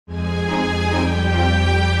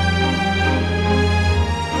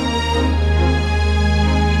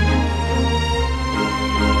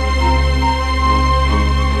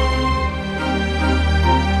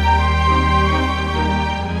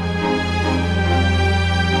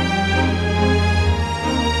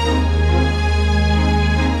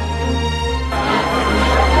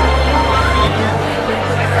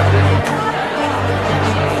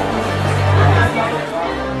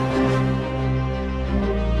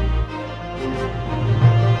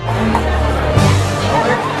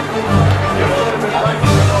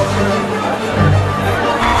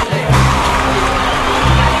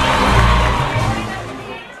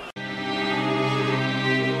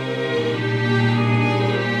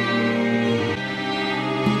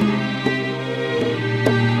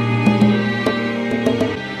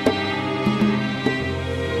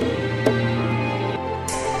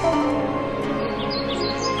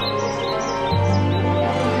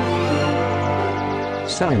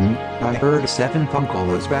Son, I heard Seventh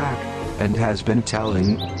Uncle is back, and has been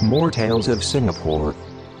telling more tales of Singapore.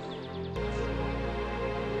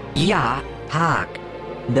 Yeah, Hawk.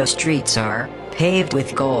 The streets are paved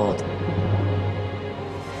with gold.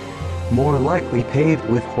 More likely paved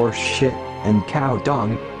with horse shit and cow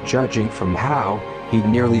dung, judging from how he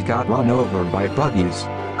nearly got run over by buggies,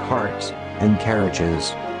 carts, and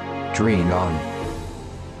carriages. Dream on.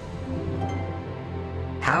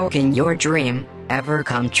 How can your dream ever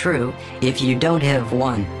come true if you don't have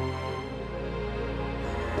one?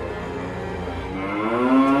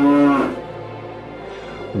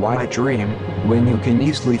 Why dream when you can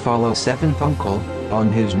easily follow Seventh Uncle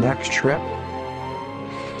on his next trip?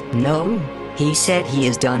 No, he said he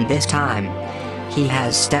is done this time. He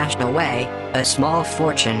has stashed away a small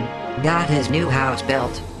fortune, got his new house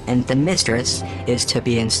built, and the mistress is to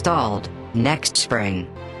be installed next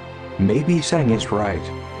spring. Maybe Sang is right.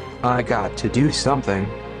 I got to do something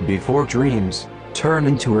before dreams turn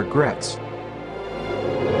into regrets.